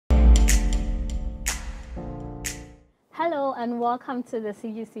Hello and welcome to the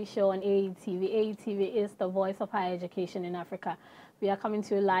CGC show on AETV. AETV is the voice of higher education in Africa. We are coming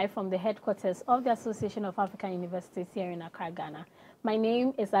to you live from the headquarters of the Association of African Universities here in Accra, Ghana. My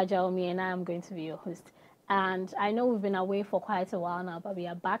name is Adjoa Omie and I am going to be your host. And I know we've been away for quite a while now, but we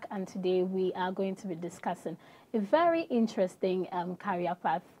are back, and today we are going to be discussing a very interesting career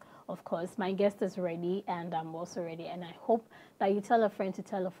path. Of course, my guest is ready and I'm also ready, and I hope that you tell a friend to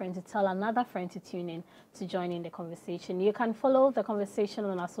tell a friend to tell another friend to tune in to join in the conversation. You can follow the conversation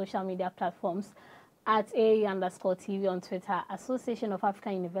on our social media platforms at AE_TV on Twitter, Association of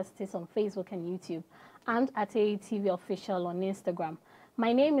African Universities on Facebook and YouTube, and at AETV Official on Instagram.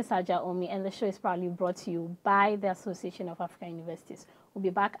 My name is Adjoa Omie, and the show is proudly brought to you by the Association of African Universities. We'll be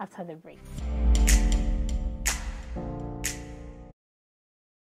back after the break.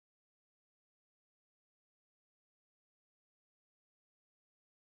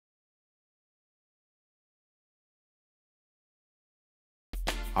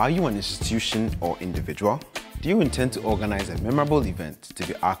 Are you an institution or individual? Do you intend to organize a memorable event to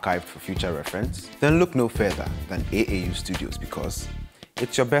be archived for future reference? Then look no further than AAU Studios, because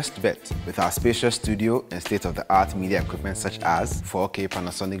it's your best bet with our spacious studio and state-of-the-art media equipment such as 4K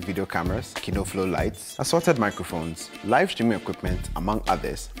Panasonic video cameras, KinoFlow lights, assorted microphones, live streaming equipment, among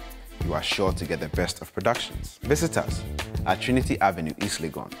others. You are sure to get the best of productions. Visit us at Trinity Avenue, East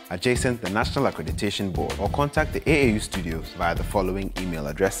Legon, adjacent the National Accreditation Board, or contact the AAU Studios via the following email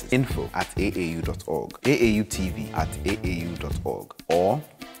addresses: info@aau.org, AAUTV@aau.org, or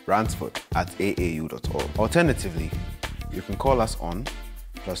ransford@aau.org. Alternatively, you can call us on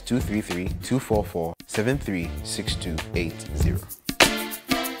 +233 244 736280.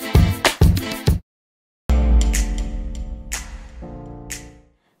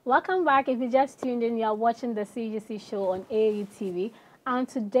 Welcome back. If you just tuned in, you are watching the CGC show on AETV, and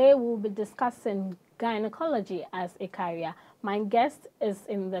today we'll be discussing gynecology as a career. My guest is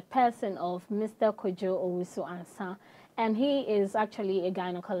in the person of Mr. Kwadwo Owusu Ansah, and he is actually a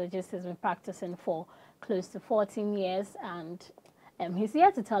gynecologist. He's been practicing for close to 14 years, and he's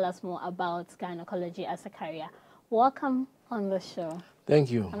here to tell us more about gynecology as a career. Welcome on the show.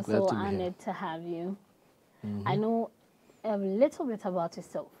 Thank you. I'm Glad so to be honored here. to have you. I know a little bit about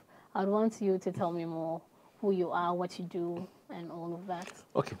yourself. I'd want you to tell me more who you are, what you do, and all of that.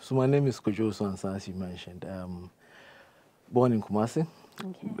 Okay, so my name is Kwadwo Owusu Ansah, as you mentioned. Born in Kumasi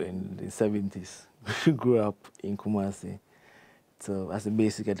in the 70s. Grew up in Kumasi. So as a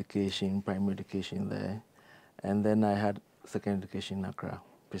basic education, primary education there. And then I had second education in Accra,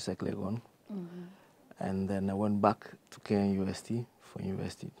 Presec Legon. And then I went back to Kenya University for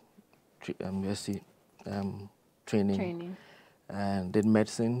university training. And did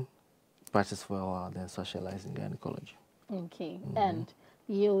medicine, practiced for a while, then specialized in gynecology. Okay, and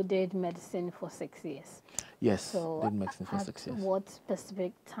you did medicine for 6 years? Yes, so did medicine for 6 years. What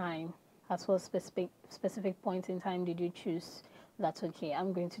specific time, at what specific point in time did you choose that, okay,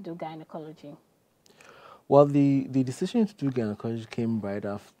 I'm going to do gynecology? Well, the decision to do gynecology came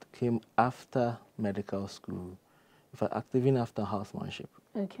after medical school. In fact, even after housemanship.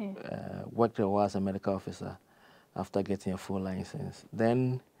 Okay. Worked a while as a medical officer after getting a full license.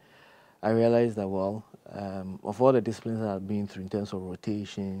 Then I realized that, well, of all the disciplines that I've been through in terms of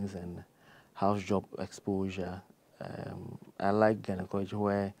rotations and house job exposure, I like gynecology,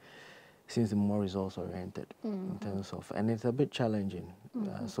 where it seems more results oriented in terms of, and it's a bit challenging.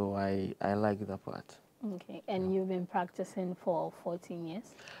 So I like that part. Okay, and you've been practicing for 14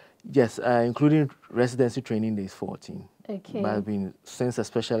 years? Yes, including residency training days, 14. Okay. But I've been, since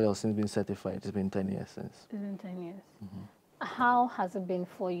being certified, it's been 10 years since. It's been 10 years. How has it been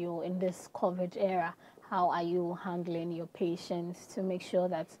for you in this COVID era? How are you handling your patients to make sure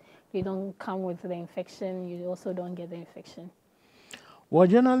that you don't come with the infection, you also don't get the infection? Well,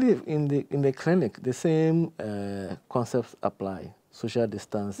 generally in the clinic, the same concepts apply. Social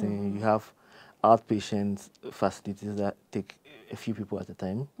distancing, you have outpatient facilities that take a few people at a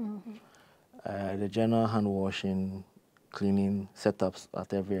time. The general hand washing, cleaning setups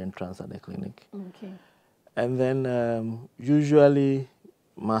at every entrance at the clinic. Okay. And then usually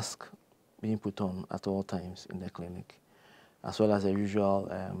mask being put on at all times in the clinic, as well as a usual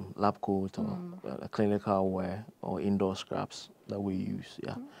lab coat or clinical wear or indoor scraps that we use,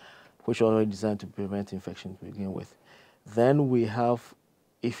 which are already designed to prevent infection to begin with. Then we have,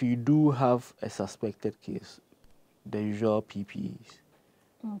 if you do have a suspected case, the usual PPEs,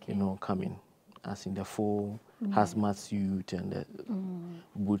 coming, as in the full hazmat suit and the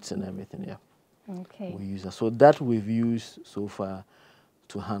boots and everything, Okay. we use that. So that we've used so far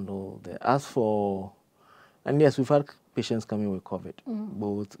to handle the, as for, and yes, we've had patients coming with COVID,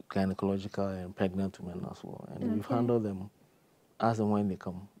 both gynecological and pregnant women as well. And we've handled them as and when they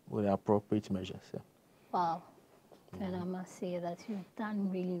come with the appropriate measures. Yeah. Wow. And I must say that you've done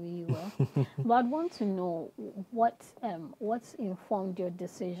really, really well. But I want to know what's informed your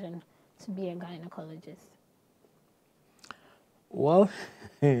decision to be a gynecologist? Well,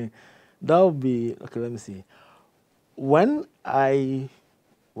 that would be, okay, let me see. When I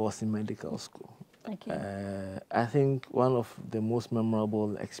was in medical school, I think one of the most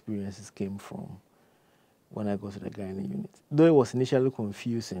memorable experiences came from when I got to the gynae unit. Though it was initially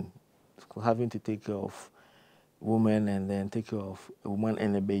confusing, having to take care of women and then take care of a woman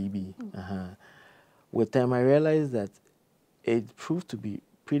and a baby. With time, I realized that it proved to be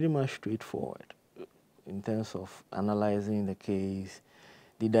pretty much straightforward in terms of analyzing the case.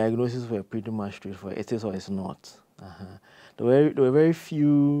 The diagnoses were pretty much straightforward. It is or it's not. There were very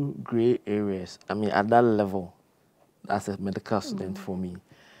few gray areas, I mean, at that level, as a medical student for me.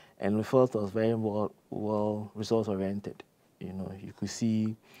 And we felt it was very well result-oriented. You know, you could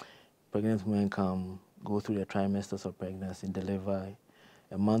see pregnant women come, go through their trimesters of pregnancy, deliver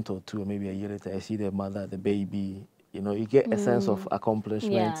a month or two, or maybe a year later, I see the mother, the baby. You know, you get a sense of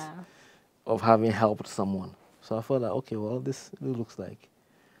accomplishment of having helped someone. So I felt like, okay, well, this looks like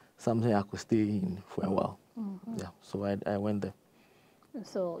something I could stay in for a while. Yeah, so I went there.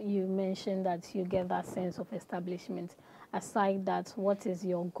 So you mentioned that you get that sense of establishment. Aside that, what is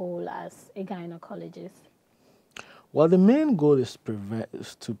your goal as a gynecologist? Well, the main goal is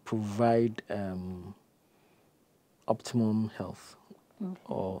to provide optimum health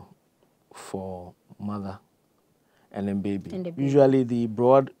or for mother and then baby. Usually the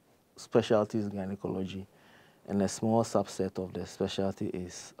broad specialty is gynecology, and a small subset of the specialty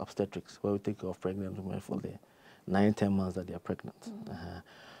is obstetrics, where we take care of pregnant women for the 9-10 months that they are pregnant.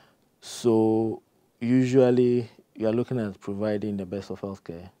 So usually you are looking at providing the best of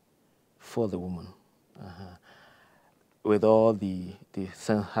healthcare for the woman, with all the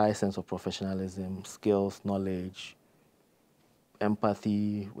high sense of professionalism, skills, knowledge,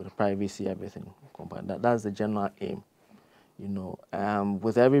 empathy, with privacy, everything combined. That's the general aim. You know,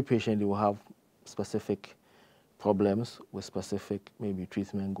 with every patient, they will have specific problems with specific maybe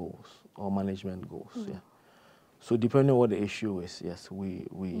treatment goals or management goals. Yeah. So depending on what the issue is, yes, we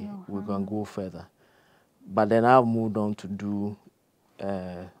can go further. But then I've moved on to do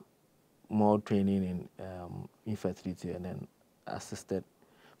more training in infertility and then assisted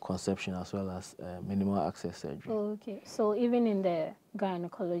conception as well as minimal access surgery. Oh, okay. So even in the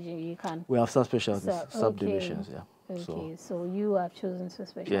gynecology, you can... We have subspecialties, subdivisions, yeah. Okay, so you have chosen to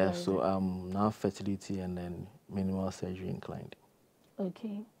specialize. Yeah, so I'm now fertility and then minimal surgery inclined.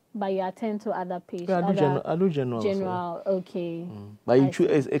 Okay. But you attend to other patients? Yeah, I do general. General, okay. But you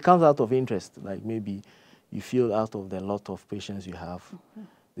choose, it comes out of interest. Like maybe you feel out of the lot of patients you have,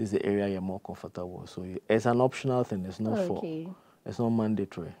 this is the area you're more comfortable. So it's an optional thing. It's not it's not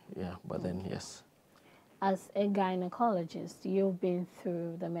mandatory. Yeah, but then yes. As a gynecologist, you've been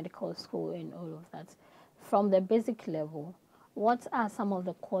through the medical school and all of that. From the basic level, what are some of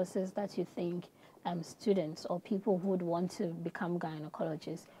the courses that you think students or people who would want to become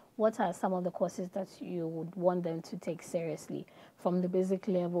gynecologists, what are some of the courses that you would want them to take seriously from the basic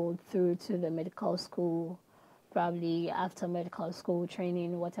level through to the medical school, probably after medical school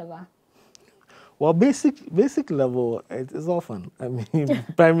training, whatever? Well, basic level, it's all fun. I mean,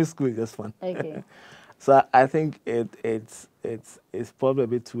 primary school is just fun. Okay. So I think it's probably a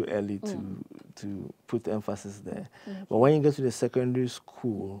bit too early to put emphasis there. But when you get to the secondary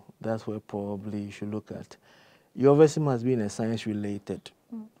school, that's where probably you should look at. You obviously must be in a science-related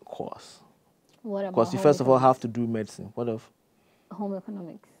course. What about because you first of all have to do medicine. What of home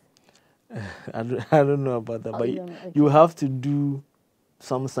economics? I don't know about that, but you have to do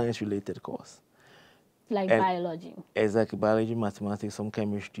some science-related course. Like biology? Exactly, biology, mathematics, some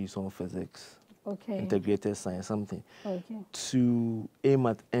chemistry, some physics. Okay. Integrated science, something. Okay. To aim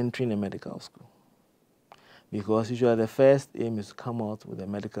at entering a medical school. Because usually the first aim is to come out with a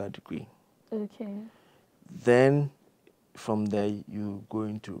medical degree. Okay. Then from there you go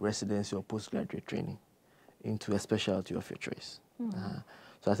into residency or postgraduate training into a specialty of your choice.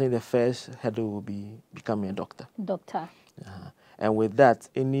 So I think the first hurdle will be becoming a doctor. Doctor. And with that,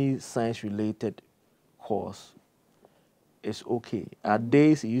 any science-related course is okay. At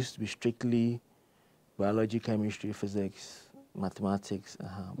days, it used to be strictly biology, chemistry, physics, mathematics.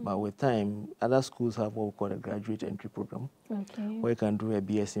 But with time, other schools have what we call a graduate entry program, where you can do a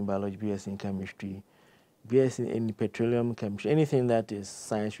BS in biology, BS in chemistry, BS in petroleum chemistry, anything that is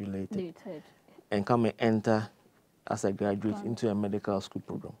science-related, and come and enter as a graduate into a medical school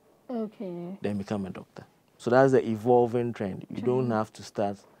program. Okay. Then become a doctor. So that's the evolving trend. You don't have to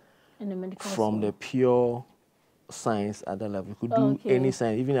start in the medical from school. the pure science at that level. You could do any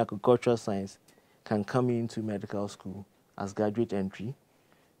science, even agricultural science can come into medical school as graduate entry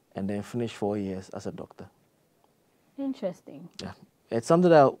and then finish 4 years as a doctor. Interesting. Yeah. It's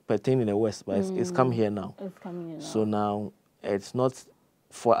something that pertains in the West, but it's come here now. It's coming here now. So now it's not,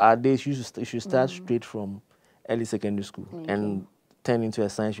 for our days, you should start straight from early secondary school and turn into a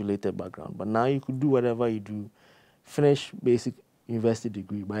science-related background. But now you could do whatever you do, finish basic university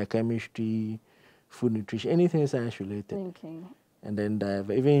degree, biochemistry, food nutrition, anything science-related. And then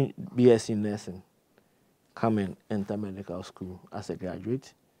even BSc nursing, come and enter medical school as a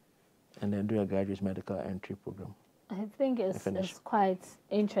graduate, and then do a graduate medical entry program. I think it's quite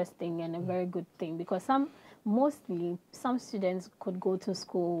interesting and a very good thing, because mostly some students could go to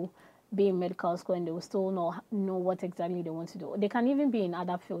school, be in medical school, and they will still not know what exactly they want to do. They can even be in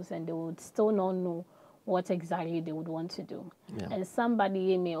other fields and they would still not know what exactly they would want to do. Yeah. And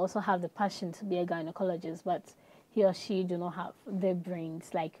somebody may also have the passion to be a gynecologist, but he or she do not have the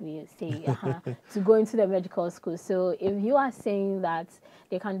brains, like we say, to go into the medical school. So if you are saying that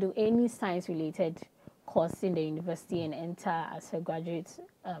they can do any science-related course in the university and enter as a graduate.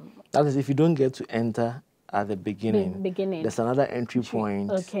 That is, if you don't get to enter at the beginning, there's another entry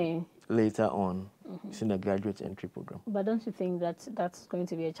point later on. It's in a graduate entry program. But don't you think that that's going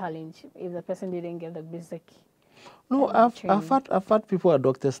to be a challenge if the person didn't get the basic? No, I've had people who are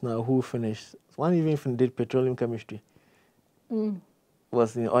doctors now who finished. One even did petroleum chemistry.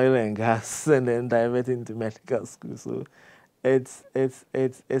 Was in oil and gas, and then diverted into medical school. So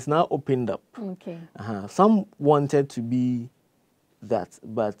it's now opened up. Some wanted to be that,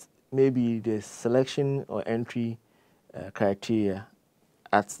 but maybe the selection or entry criteria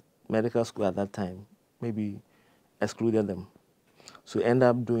at medical school at that time maybe excluded them. So end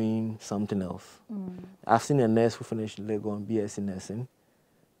up doing something else. I've seen a nurse who finished Lego on BSc nursing,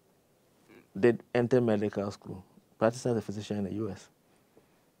 did enter medical school, practiced as a physician in the US.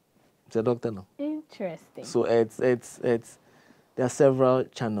 It's a doctor now. Interesting. So there are several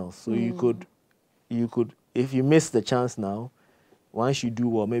channels. So you could, if you miss the chance now, once you do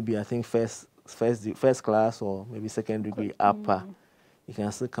well, maybe I think first class or maybe second degree upper, you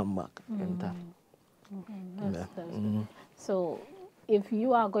can still come back and So if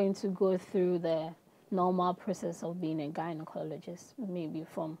you are going to go through the normal process of being a gynecologist, maybe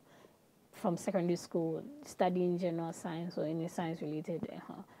from secondary school, studying general science or any science related,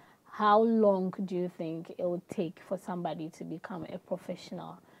 how long do you think it would take for somebody to become a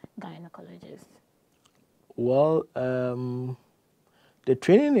professional gynecologist? Well, the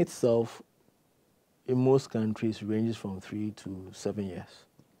training itself in most countries ranges from 3 to 7 years.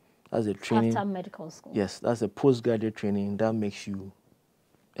 That's the training. After medical school? Yes, that's a postgraduate training that makes you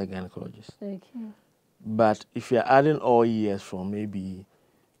a gynecologist. But if you're adding all years from maybe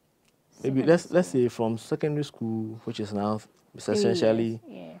let's say from secondary school, which is now essentially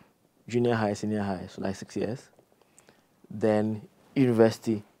junior high, senior high, so like 6 years. Then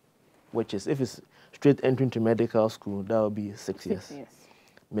university, which is, if it's straight entry into medical school, that would be 6 years,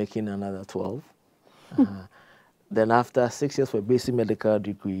 making another 12. Then after 6 years for a basic medical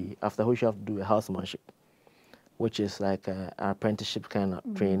degree, after which you have to do a housemanship, which is like an apprenticeship kind of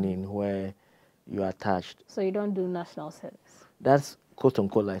training where you are attached. So you don't do national service? That's quote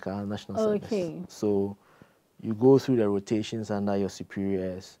unquote like our national service. So you go through the rotations under your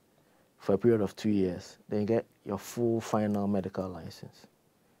superiors for a period of 2 years. Then you get your full final medical license.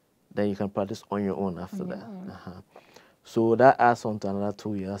 Then you can practice on your own after that. So that adds on to another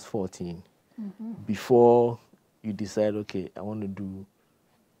 2 years, 14, before you decide, okay, I want to do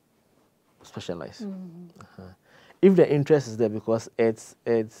specialize. If the interest is there, because it's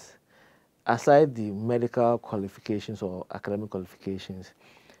aside the medical qualifications or academic qualifications,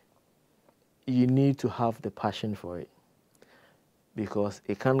 you need to have the passion for it, because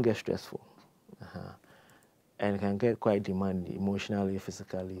it can get stressful and it can get quite demanding emotionally,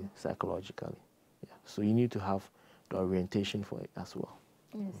 physically, psychologically. So you need to have the orientation for it as well.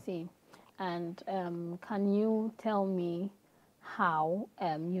 I see. And can you tell me how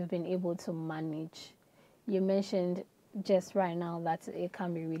you've been able to manage? You mentioned just right now that it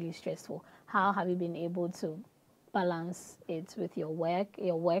can be really stressful. How have you been able to balance it with your work,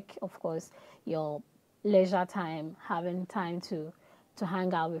 of course, your leisure time, having time to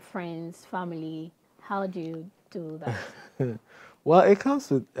hang out with friends, family? How do you do that? Well, it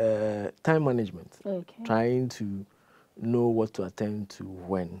comes with time management. Trying to know what to attend to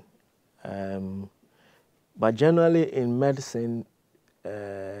when. But generally in medicine,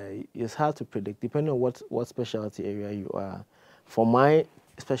 it's hard to predict, depending on what specialty area you are. For my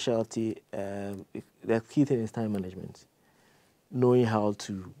specialty, the key thing is time management. Knowing how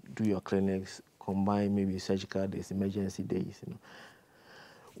to do your clinics, combine maybe surgical days, emergency days, you know,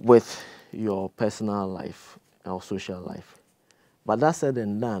 with your personal life or social life. But that said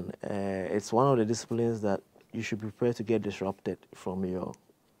and done, it's one of the disciplines that you should prepare to get disrupted from your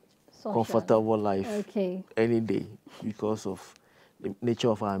comfortable life any day because of the nature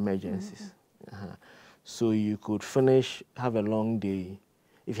of our emergencies. So you could finish, have a long day.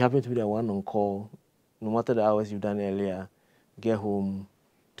 If you happen to be the one on call, no matter the hours you've done earlier, get home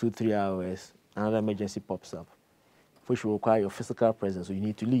 2-3 hours, another emergency pops up, which will require your physical presence, so you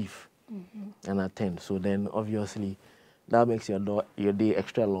need to leave and attend. So then, obviously, that makes your day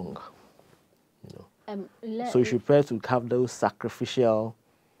extra long. You know. So you should prepare to have those sacrificial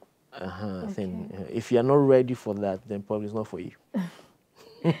thing. If you're not ready for that, then probably it's not for you.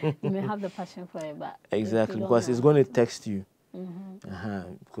 You may have the passion for it, but exactly, because it's going to text you.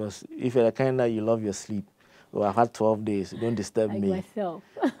 Because if you're the kind that you love your sleep, well, I've had 12 days, don't disturb me. Myself.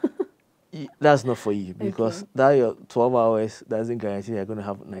 That's not for you, because that your 12 hours doesn't guarantee you're going to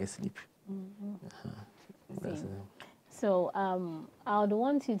have nice sleep. So I would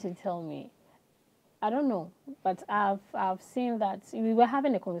want you to tell me, I don't know, but I've seen that we were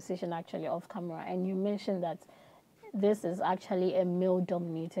having a conversation actually off camera, and you mentioned that this is actually a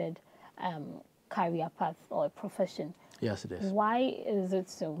male-dominated career path or a profession. Yes, it is. Why is it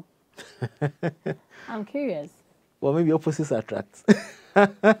so? I'm curious. Well, maybe opposites attract.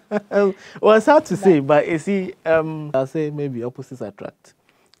 Well, it's hard to say, but you see, I'll say maybe opposites attract.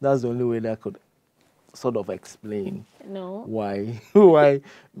 That's the only way that I could sort of explain why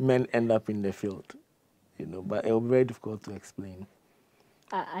men end up in the field. You know, but it will be very difficult to explain.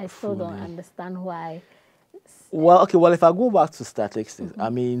 I still don't understand why. Well, okay, well, if I go back to statistics, I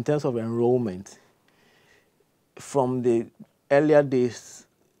mean, in terms of enrollment, from the earlier days,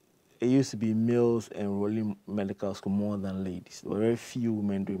 it used to be males enrolling medical school more than ladies. There were very few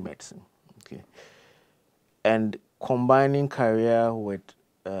women doing medicine. Okay, and combining career with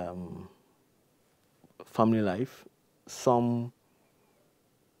family life,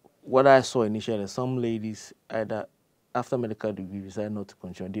 what I saw initially, some ladies either after medical degree decided not to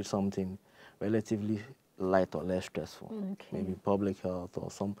continue, did something relatively light or less stressful, maybe public health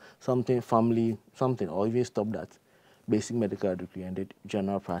or something family, or even stopped that basic medical degree and did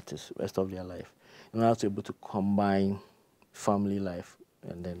general practice rest of their life, in order to be able to combine family life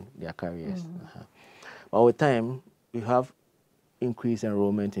and then their careers. But with time, we have increased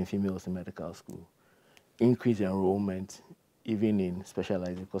enrollment in females in medical school, increased enrollment even in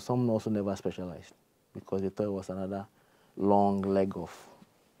specializing, because some also never specialized because they thought it was another long leg of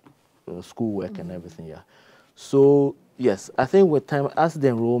schoolwork and everything. So yes, I think with time, as the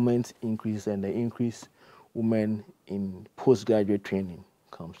enrollment increases and the increased women in postgraduate training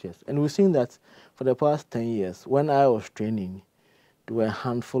comes, and we've seen that for the past 10 years. When I was training, there were a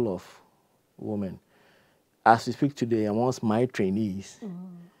handful of women. As we speak today, amongst my trainees,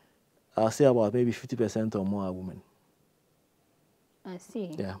 I'll say about maybe 50% or more are women. I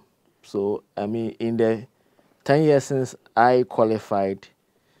see. Yeah. So, I mean, in the 10 years since I qualified,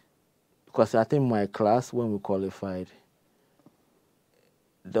 because I think my class, when we qualified,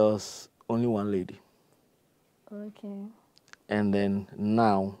 there was only one lady. Okay. And then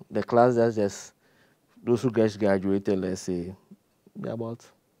now, the class that's just, those who graduated, let's say, they're about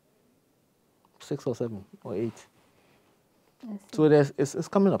 6 or 7 or 8. So it's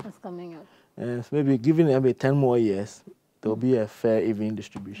coming up. It's coming up. And maybe given maybe 10 more years, there will be a fair, even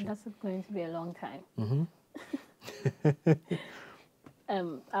distribution. That's going to be a long time.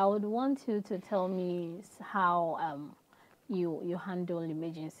 I would want you to tell me how you handle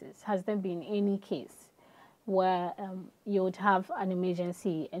emergencies. Has there been any case where you would have an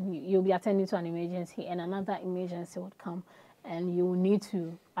emergency and you'll be attending to an emergency and another emergency would come and you need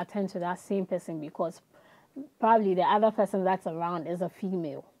to attend to that same person because probably the other person that's around is a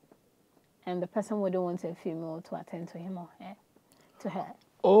female and the person wouldn't want a female to attend to him or her, to her?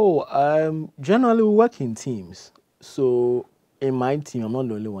 Oh, generally we work in teams. So in my team, I'm not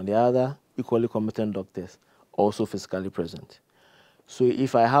the only one. The other equally competent doctors also physically present. So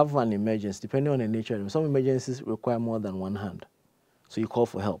if I have an emergency, depending on the nature of it, some emergencies require more than one hand. So you call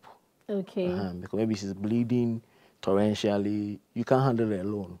for help. Okay. Because maybe she's bleeding torrentially. You can't handle it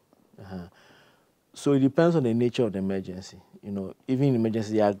alone. So it depends on the nature of the emergency. You know, even in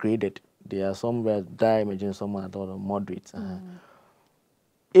emergency, they are graded. There are some where dire emergency, some are moderate.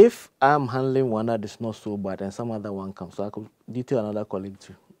 If I'm handling one that is not so bad and some other one comes, so I could detail another colleague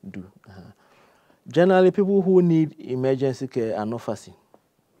to do. Generally, people who need emergency care are not fussy.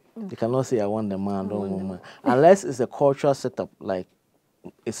 They cannot say, I want the man, I don't want the man. Unless it's a cultural setup, like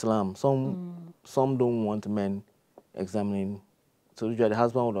Islam. Some don't want men examining. So usually the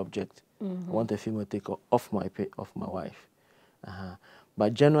husband would object. I want a female take off my wife.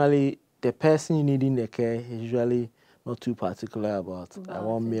 But generally, the person needing the care is usually not too particular about I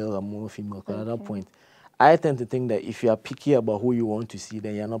want male or more female. Because at that point, I tend to think that if you are picky about who you want to see,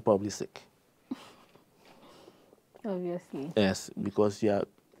 then you're not probably sick. Obviously. Yes, because you are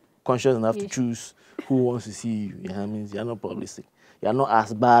conscious enough to choose who wants to see you. You know what I mean? You're not probably sick. You're not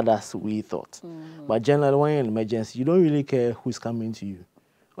as bad as we thought. But generally, when you're in emergency, you don't really care who's coming to you.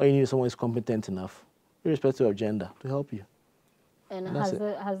 All you need is someone who's competent enough, irrespective of gender, to help you. And has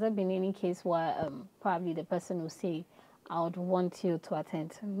there been any case where probably the person will say, I would want you to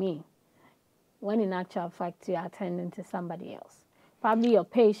attend to me, when in actual fact you're attending to somebody else? Probably your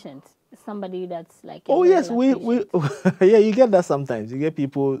patient, somebody that's like oh yes, we yeah, you get that sometimes. You get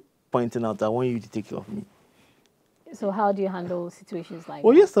people pointing out, I want you to take care of me. So how do you handle situations like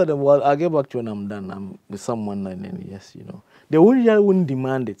well, that? Yes, well, I'll get back to when I'm done. I'm with someone, and then yes, you know, they wouldn't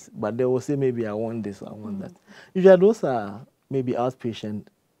demand it, but they will say maybe I want this, I want that. Usually those are maybe outpatient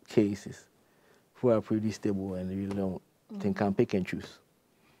cases who are pretty stable and you don't think can pick and choose.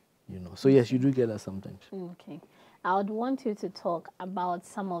 You know, so yes, you do get that sometimes. Okay, I would want you to talk about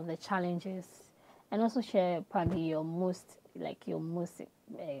some of the challenges and also share probably your most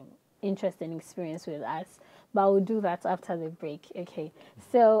interesting experience with us. But we'll do that after the break. Okay,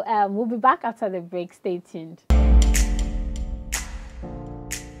 so we'll be back after the break. Stay tuned.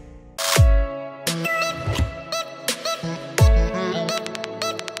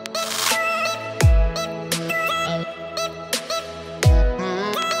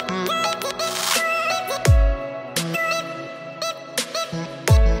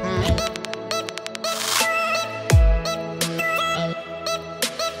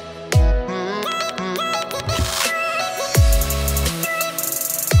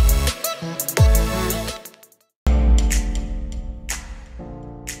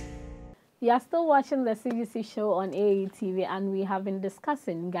 You are still watching the CGC show on AETV, and we have been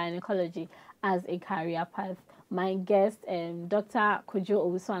discussing gynecology as a career path. My guest, Dr.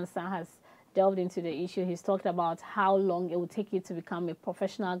 Kwadwo Owusu Ansah, has delved into the issue. He's talked about how long it will take you to become a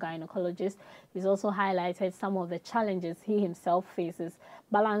professional gynecologist. He's also highlighted some of the challenges he himself faces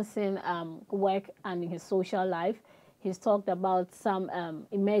balancing work and his social life. He's talked about some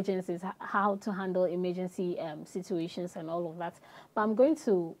emergencies, how to handle emergency situations and all of that. But I'm going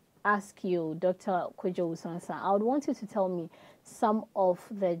to ask you, Dr. Kwadwo Owusu Ansah, I would want you to tell me some of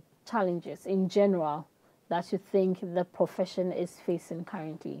the challenges in general that you think the profession is facing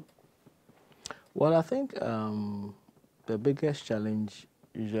currently. Well, I think the biggest challenge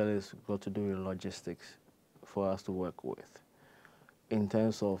usually is got to do with logistics for us to work with. In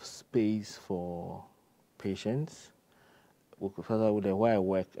terms of space for patients, where I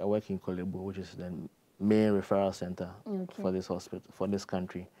work in Kwadwo, which is the main referral center for this hospital, for this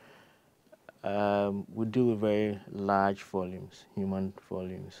country. We deal with very large volumes, human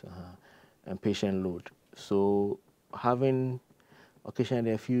volumes, and patient load. So having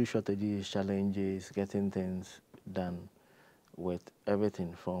occasionally a few shortages, challenges, getting things done with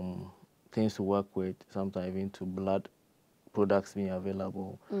everything from things to work with, sometimes even to blood products being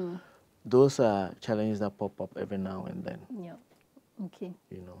available. Those are challenges that pop up every now and then. Yeah. Okay.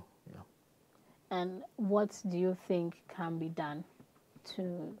 You know, yeah. And what do you think can be done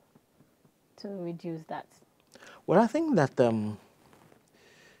to reduce that? Well, I think that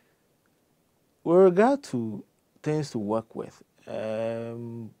with regard to things to work with,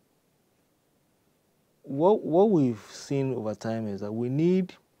 what we've seen over time is that we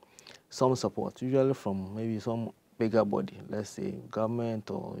need some support, usually from maybe some bigger body, let's say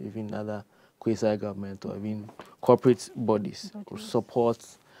government or even other quasi-government or even corporate bodies.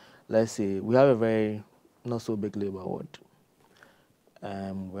 Support. Let's say we have a very not so big labor ward.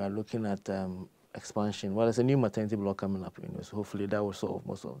 We are looking at expansion. Well, there's a new maternity block coming up, so hopefully that will solve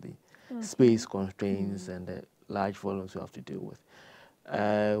most of the space constraints and the large volumes we have to deal with.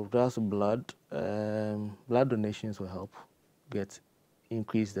 With blood, blood donations will help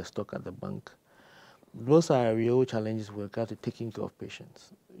increase the stock at the bank. Those are real challenges with regard to taking care of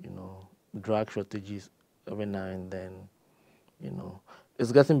patients. Drug shortages every now and then.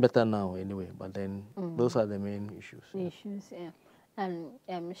 It's getting better now anyway, but then those are the main issues. Yeah.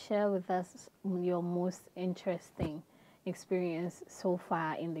 And share with us your most interesting experience so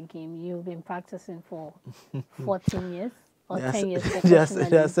far in the game. You've been practicing for 14 years or 10 years professionally.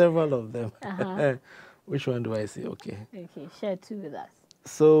 There are several of them. Which one do I say? Okay, share two with us.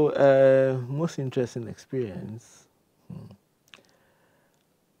 So, most interesting experience.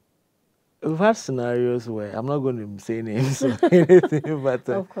 we've had scenarios where, I'm not going to say names or anything, but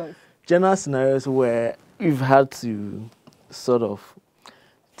of course, general scenarios where we've had to sort of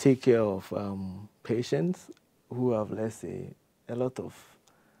take care of patients who have, let's say, a lot of,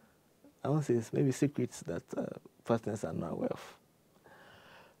 I won't say it's maybe secrets that partners are not aware of.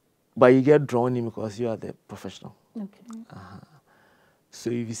 But you get drawn in because you are the professional. okay. So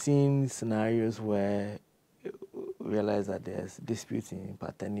you've seen scenarios where you realize that there's disputes in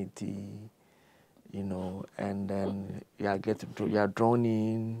paternity, you know, and then you are drawn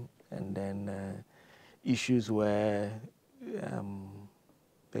in, and then issues where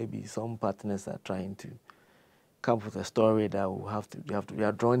maybe some partners are trying to come up with a story that you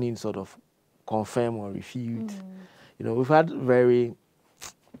are drawn in, sort of confirm or refute. You know, we've had very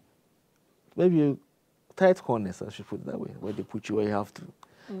maybe tight corners, I should put it that way, where they put you where you have to,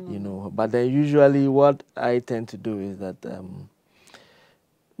 you know. But then usually what I tend to do is that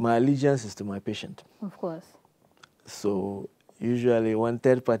my allegiance is to my patient. Of course. So usually when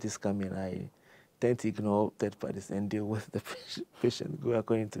third parties come in, I tend to ignore third parties and deal with the patient, go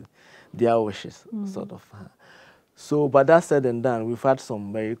according to their wishes, sort of. So, but that said and done, we've had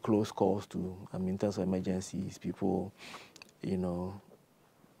some very close calls to, I mean, in terms of emergencies, people, you know,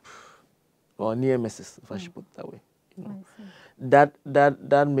 or near misses, if I should put it that way. You know.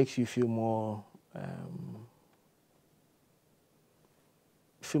 That makes you feel more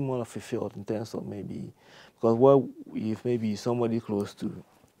fulfilled in terms of maybe, because what if maybe somebody close to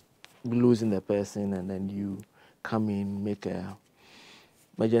losing the person and then you come in, make a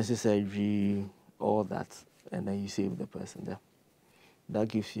emergency surgery, all that, and then you save the person there. That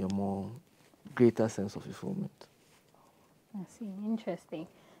gives you a more greater sense of fulfillment. I see. Interesting.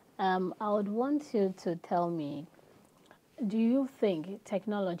 I would want you to tell me, do you think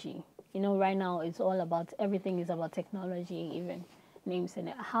technology, you know, right now it's all about, everything is about technology, even names in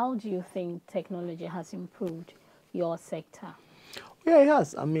it. How do you think technology has improved your sector? Yeah, it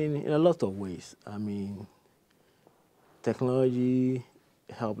has. I mean, in a lot of ways. I mean, technology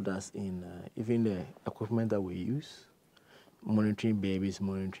helped us in even the equipment that we use, monitoring babies,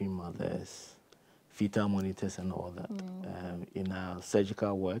 monitoring mothers, fetal monitors and all that. In our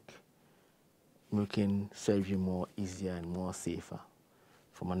surgical work, making surgery more easier and more safer,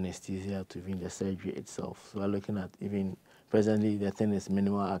 from anesthesia to even the surgery itself. So we're looking at even presently the thing is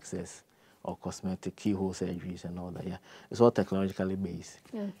minimal access or cosmetic keyhole surgeries and all that. Yeah, it's all technologically based.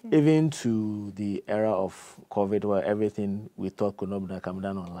 Okay. Even to the era of COVID, where everything we thought could not come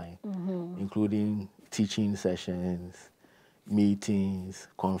down online, including teaching sessions, meetings,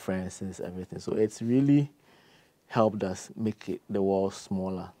 conferences, everything. So it's really helped us make the world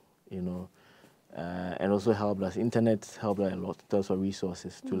smaller, you know, and also helped us. Internet helped us a lot in terms of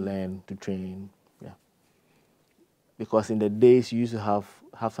resources to learn, to train. Yeah, because in the days you used to have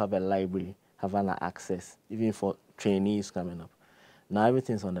to have a library, have an access, even for trainees coming up. Now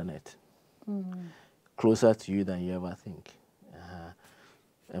everything's on the net, closer to you than you ever think,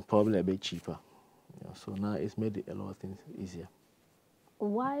 and probably a bit cheaper. You know, so now it's made a lot of things easier.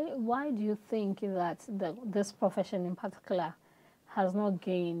 Why do you think that this profession in particular has not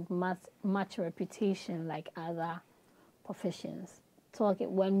gained much reputation like other professions?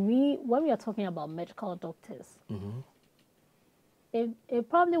 When we are talking about medical doctors, it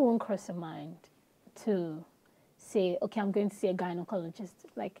probably won't cross your mind to say, okay, I'm going to see a gynecologist.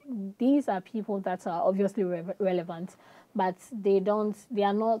 Like, these are people that are obviously relevant, but they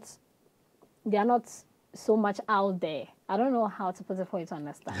are not so much out there. I don't know how to put it for you to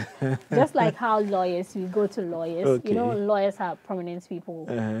understand. Just like how lawyers, we go to lawyers. Okay. You know, lawyers are prominent people.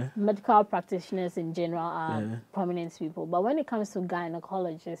 Medical practitioners in general are prominent people. But when it comes to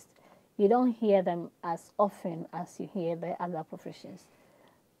gynecologists, you don't hear them as often as you hear the other professions.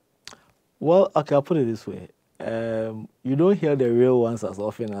 Well, okay, I'll put it this way. You don't hear the real ones as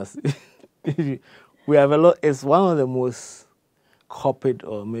often as... we have a lot... It's one of the most copied,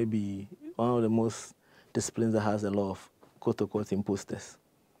 or maybe one of the most disciplines that has a lot of quote-unquote imposters.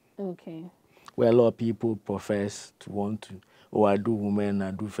 Okay. Where a lot of people profess to want to, oh, I do women,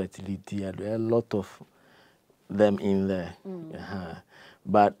 I do fertility, I do a lot of them in there.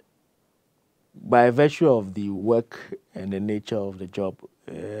 But by virtue of the work and the nature of the job,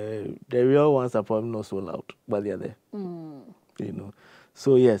 the real ones are probably not so loud, but they are there. You know.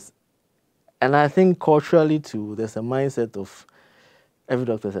 So yes, and I think culturally too, there's a mindset of every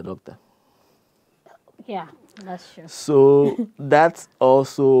doctor is a doctor. Yeah, that's true. So that's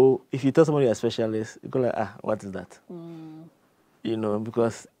also, if you tell somebody you're a specialist, you go like, what is that? You know,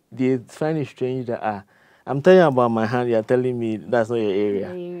 because they find it strange that, I'm telling you about my hand, you're telling me that's not your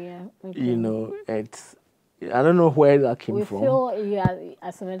area. Okay. You know, it's I don't know where that came from. We feel you are,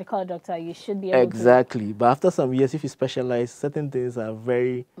 as a medical doctor, you should be able Exactly. But after some years, if you specialize, certain things are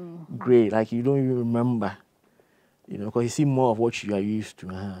very great. Like you don't even remember, you know, because you see more of what you are used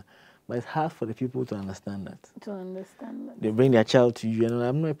to. But it's hard for the people to understand that. They bring their child to you, and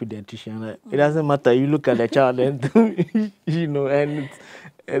I'm not a pediatrician. Like, it doesn't matter. You look at the child, and you know, and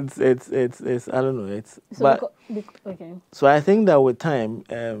it's I don't know. It's so but okay. So I think that with time,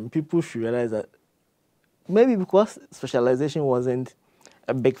 people should realize that maybe because specialization wasn't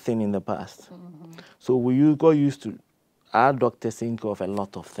a big thing in the past, so we got used to our doctors think of a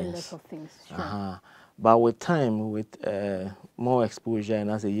lot of things. Sure. But with time, with more exposure, and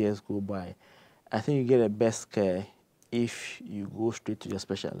as the years go by, I think you get the best care if you go straight to your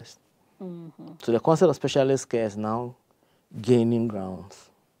specialist. So the concept of specialist care is now gaining grounds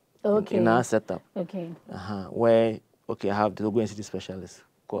in our setup. Where, okay, I have to go and see the specialist.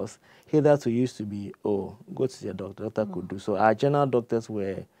 Because hitherto used to be, oh, go to your doctor, doctor could do. So our general doctors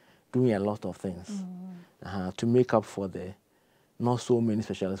were doing a lot of things to make up for the not so many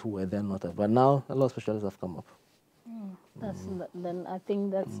specialists who were then not. But now a lot of specialists have come up. Then I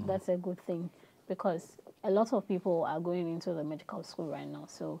think that's a good thing, because a lot of people are going into the medical school right now.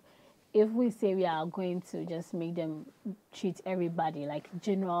 So if we say we are going to just make them treat everybody like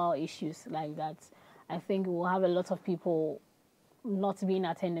general issues like that, I think we'll have a lot of people not being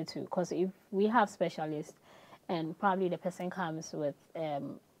attended to. Because if we have specialists and probably the person comes with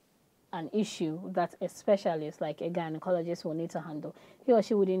an issue that a specialist like a gynecologist will need to handle, he or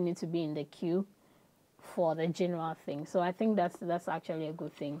she wouldn't need to be in the queue for the general thing. So I think that's actually a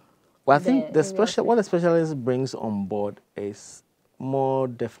good thing. Well, I think what the specialist brings on board is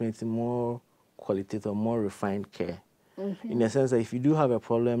definitely more qualitative, more refined care. In the sense that if you do have a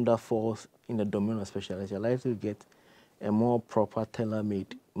problem that falls in the domain of specialist, you're likely to get a more proper,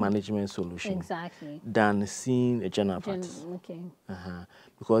 tailor-made management solution than seeing a general practice.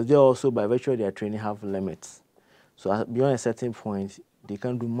 Because they also, by virtue of their training, have limits. So beyond a certain point, they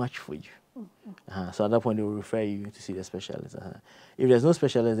can't do much for you. So at that point, they will refer you to see the specialist. If there's no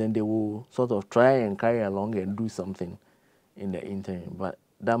specialist, then they will sort of try and carry along and do something in the interim. But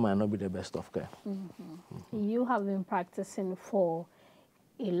that might not be the best of care. You have been practicing for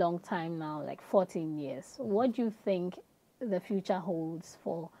a long time now, like 14 years. What do you think the future holds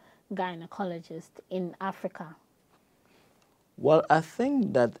for gynecologists in Africa? Well, I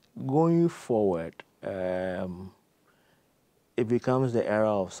think that going forward, it becomes the era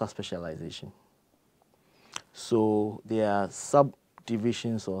of subspecialization. So there are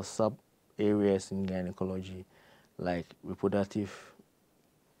subdivisions or sub-areas in gynecology, like reproductive,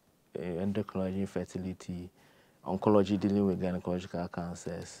 endocrinology, fertility, oncology dealing with gynecological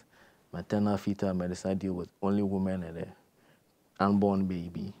cancers, maternal fetal medicine deal with only women and the unborn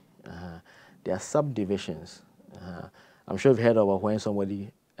baby. There are subdivisions. I'm sure you've heard about when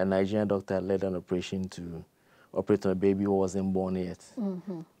a Nigerian doctor led an operation to operate on a baby who wasn't born yet.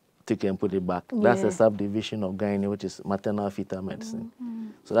 Take it and put it back. That's a subdivision of gynae, which is maternal fetal medicine.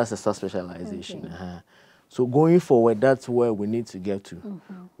 So that's a subspecialization. So going forward, that's where we need to get to,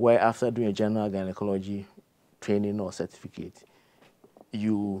 where after doing a general gynecology training or certificate,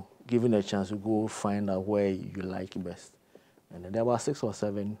 you given a chance to go find out where you like best. And then there are about 6 or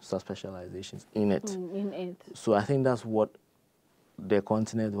 7 subspecializations in it. So I think that's what the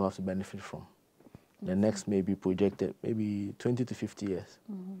continent will have to benefit from. The next may be projected, maybe 20 to 50 years.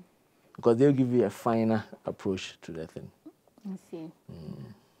 Because they'll give you a finer approach to the thing. I see.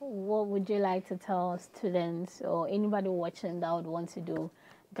 What would you like to tell students or anybody watching that would want to do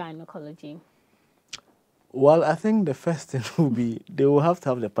gynecology? Well, I think the first thing will be they will have to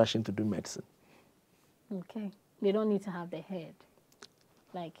have the passion to do medicine. Okay. They don't need to have the head.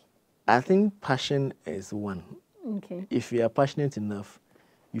 I think passion is one. Okay. If you are passionate enough,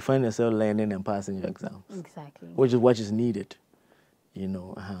 you find yourself learning and passing your exams. Exactly. Which is what is needed. You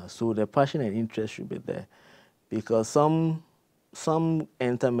know, so the passion and interest should be there. Because some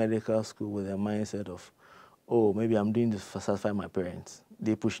enter medical school with a mindset of, oh, maybe I'm doing this to satisfy my parents.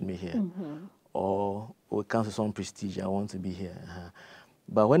 They pushed me here. Or it comes with some prestige, I want to be here.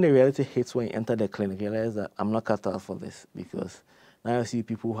 But when the reality hits when you enter the clinic, you realize that I'm not cut out for this, because now I see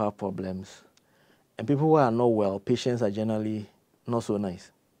people who have problems. And people who are not well, patients are generally not so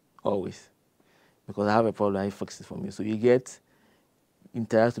nice, always. Because I have a problem, I fix it for me. So you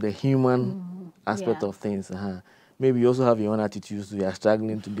interact with the human aspect of things. Maybe you also have your own attitudes, so you are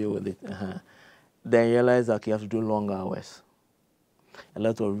struggling to deal with it. Then you realize that you have to do long hours. A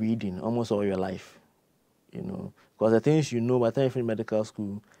lot of reading, almost all your life. You know, because the things you know by the time you finish medical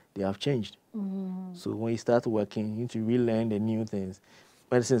school, they have changed. So when you start working, you need to relearn the new things.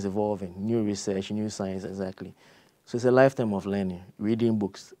 medicine is evolving, new research, new science, exactly. So it's a lifetime of learning, reading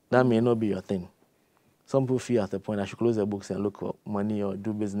books. That may not be your thing. Some people feel at the point I should close the books and look for money or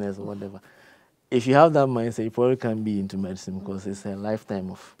do business or whatever. If you have that mindset, you probably can't be into medicine because it's a lifetime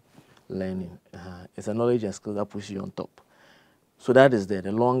of learning. It's a knowledge and skill that puts you on top. So that is there.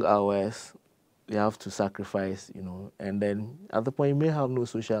 The long hours, you have to sacrifice, you know, and then at the point you may have no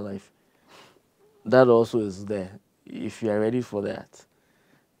social life. That also is there if you are ready for that.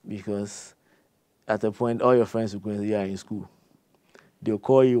 Because at the point, all your friends will go and say, yeah, in school. They'll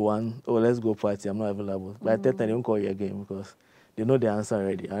call you one, oh, let's go party, I'm not available. By that time, they won't call you again because they know the answer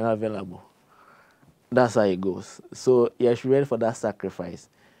already, I'm not available. That's how it goes. So you should be ready for that sacrifice.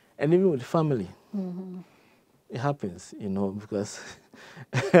 And even with family, it happens, you know, because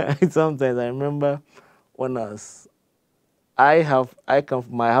sometimes I remember when I have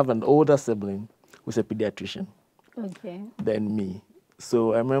an older sibling who's a pediatrician than me.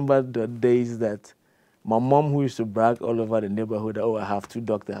 So I remember the days that my mom, who used to brag all over the neighborhood, oh, I have 2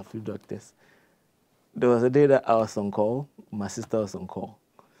 doctors. There was a day that I was on call, my sister was on call.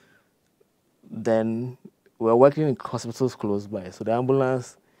 Then we were working in hospitals close by, so the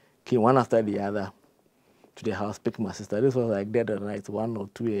ambulance came one after the other to the house, pick my sister. This was like dead at night, 1 or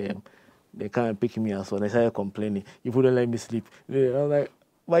 2 a.m. They came and pick me up, so they started complaining. You wouldn't let me sleep. I was like,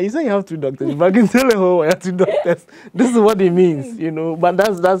 but you say you have 2 doctors. If I can tell the whole I have 2 doctors, this is what it means, you know. But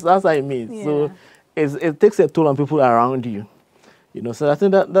that's how it means. Yeah. So it takes a toll on people around you, you know. So I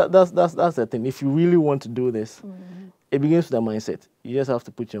think that's the thing. If you really want to do this, it begins with the mindset. You just have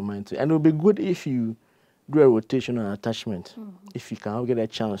to put your mind to it. And it would be good if you do a rotation or attachment, if you can get a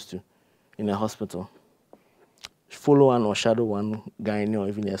chance to, in a hospital. Follow one or shadow one gynae or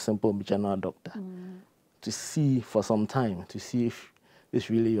even a simple general doctor to see for some time, to see if it's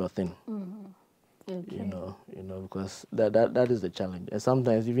really your thing. Okay. You know, because that is the challenge. And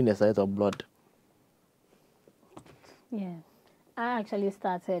sometimes even the sight of blood. Yeah. I actually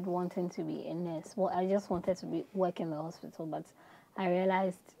started wanting to be a nurse. Well, I just wanted to work in the hospital, but I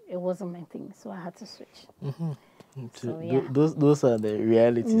realized it wasn't my thing, so I had to switch. So, yeah. Those are the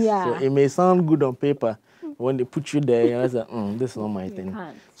realities. Yeah. So it may sound good on paper. When they put you there, you're like, this is not my thing.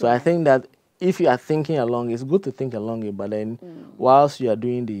 So I think that if you are thinking along, it's good to think along it, but then whilst you are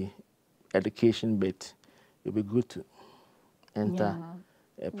doing the education bit, it'll be good to enter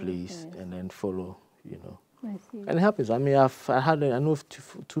a place and then follow, you know. I see. And it happens. I mean, I know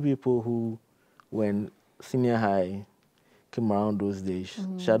 2 people who, when senior high came around those days,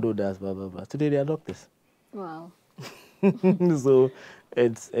 shadowed us, blah, blah, blah. Today they are doctors. Wow. So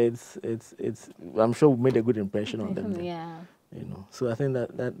it's I'm sure we made a good impression on them then. Yeah. You know, so I think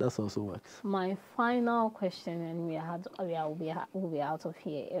that also works. My final question, and we'll be out of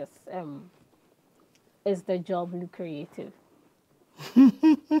here, is the job lucrative?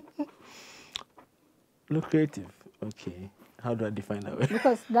 Lucrative, okay. How do I define that?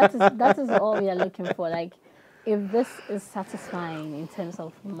 Because that is all we are looking for. Like, if this is satisfying in terms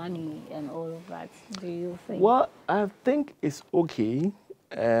of money and all of that, do you think? Well, I think it's okay.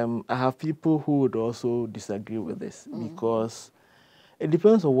 I have people who would also disagree with this because it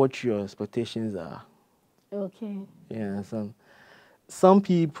depends on what your expectations are. Okay. Yeah, some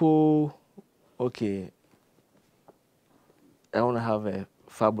people, okay, I want to have a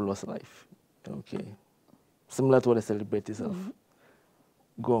fabulous life. Okay. Similar to what the celebrities have.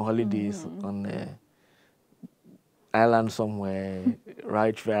 Go on holidays on an island somewhere,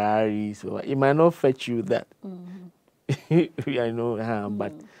 ride Ferraris. It might not fetch you that. I know,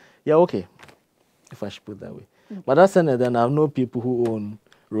 but yeah, okay, if I should put it that way. But that's and then I know people who own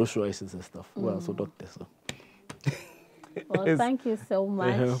Rolls Royces and stuff. Well, so doctors. So. Well, thank you so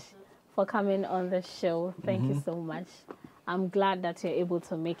much for coming on the show. Thank you so much. I'm glad that you're able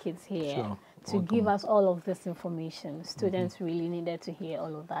to make it here to give us all of this information. Students really needed to hear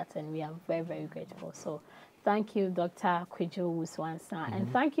all of that, and we are very, very grateful. So thank you, Dr. Kwadwo Owusu Ansah. And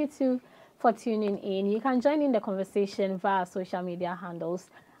thank you, too, for tuning in. You can join in the conversation via social media handles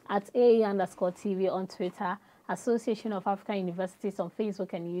at AE_TV on Twitter, Association of African Universities on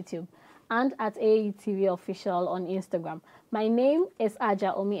Facebook and YouTube, and at AETV Official on Instagram. My name is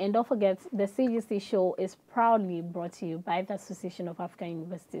Adjoa Omie, and don't forget, the CGC show is proudly brought to you by the Association of African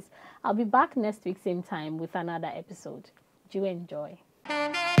Universities. I'll be back next week, same time, with another episode. Do enjoy.